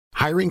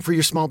Hiring for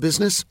your small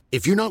business?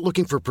 If you're not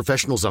looking for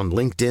professionals on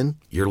LinkedIn,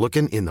 you're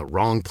looking in the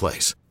wrong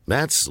place.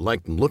 That's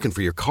like looking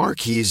for your car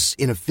keys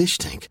in a fish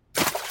tank.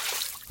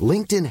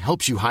 LinkedIn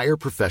helps you hire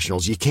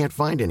professionals you can't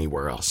find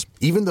anywhere else,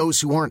 even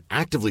those who aren't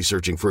actively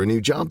searching for a new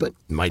job but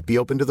might be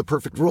open to the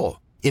perfect role.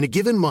 In a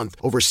given month,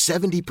 over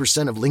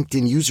 70% of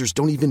LinkedIn users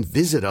don't even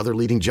visit other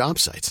leading job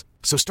sites.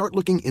 So start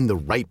looking in the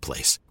right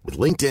place. With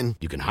LinkedIn,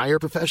 you can hire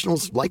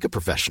professionals like a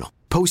professional.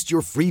 Post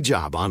your free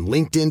job on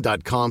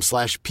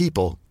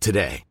linkedin.com/people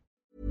today.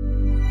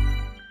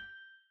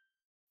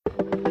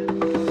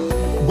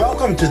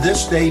 Welcome to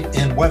This Date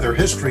in Weather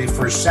History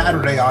for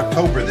Saturday,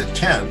 October the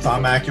 10th.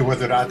 I'm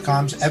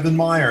AccuWeather.com's Evan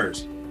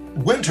Myers.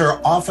 Winter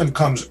often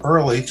comes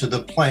early to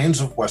the plains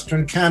of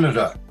Western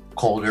Canada.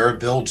 Cold air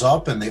builds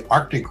up in the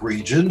Arctic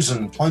regions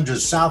and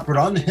plunges southward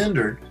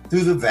unhindered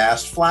through the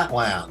vast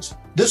flatlands.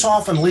 This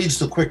often leads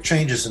to quick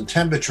changes in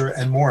temperature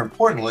and, more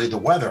importantly, the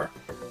weather.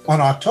 On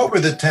October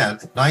the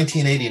 10th,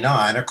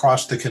 1989,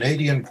 across the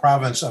Canadian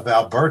province of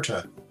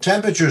Alberta,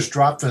 temperatures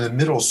dropped from the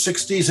middle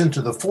 60s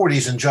into the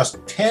 40s in just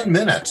 10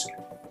 minutes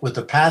with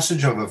the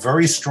passage of a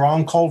very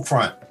strong cold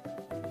front.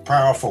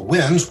 Powerful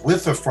winds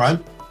with the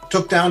front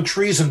took down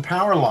trees and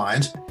power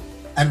lines,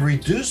 and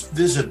reduced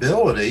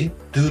visibility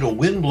due to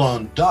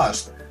windblown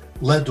dust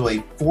led to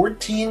a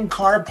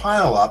 14-car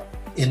pileup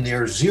in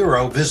near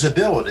zero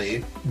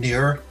visibility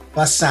near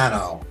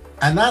Bassano.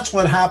 And that's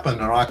what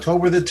happened on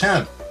October the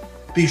 10th.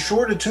 Be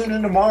sure to tune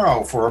in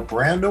tomorrow for a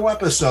brand new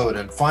episode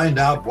and find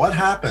out what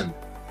happened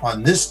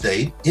on this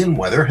date in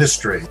weather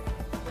history.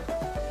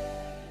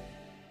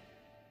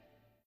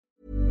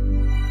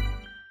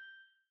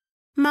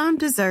 Mom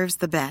deserves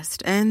the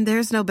best, and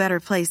there's no better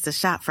place to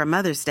shop for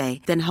Mother's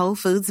Day than Whole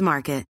Foods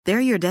Market. They're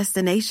your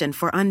destination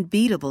for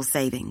unbeatable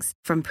savings,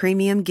 from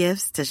premium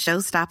gifts to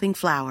show-stopping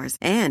flowers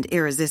and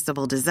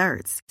irresistible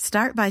desserts.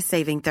 Start by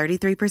saving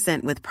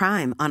 33% with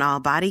Prime on all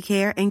body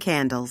care and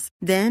candles.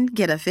 Then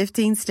get a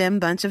 15-stem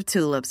bunch of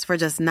tulips for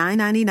just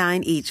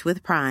 $9.99 each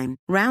with Prime.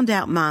 Round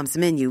out Mom's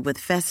menu with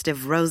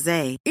festive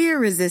rosé,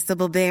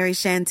 irresistible berry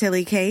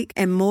chantilly cake,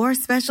 and more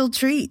special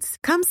treats.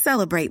 Come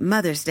celebrate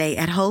Mother's Day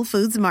at Whole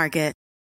Foods Market.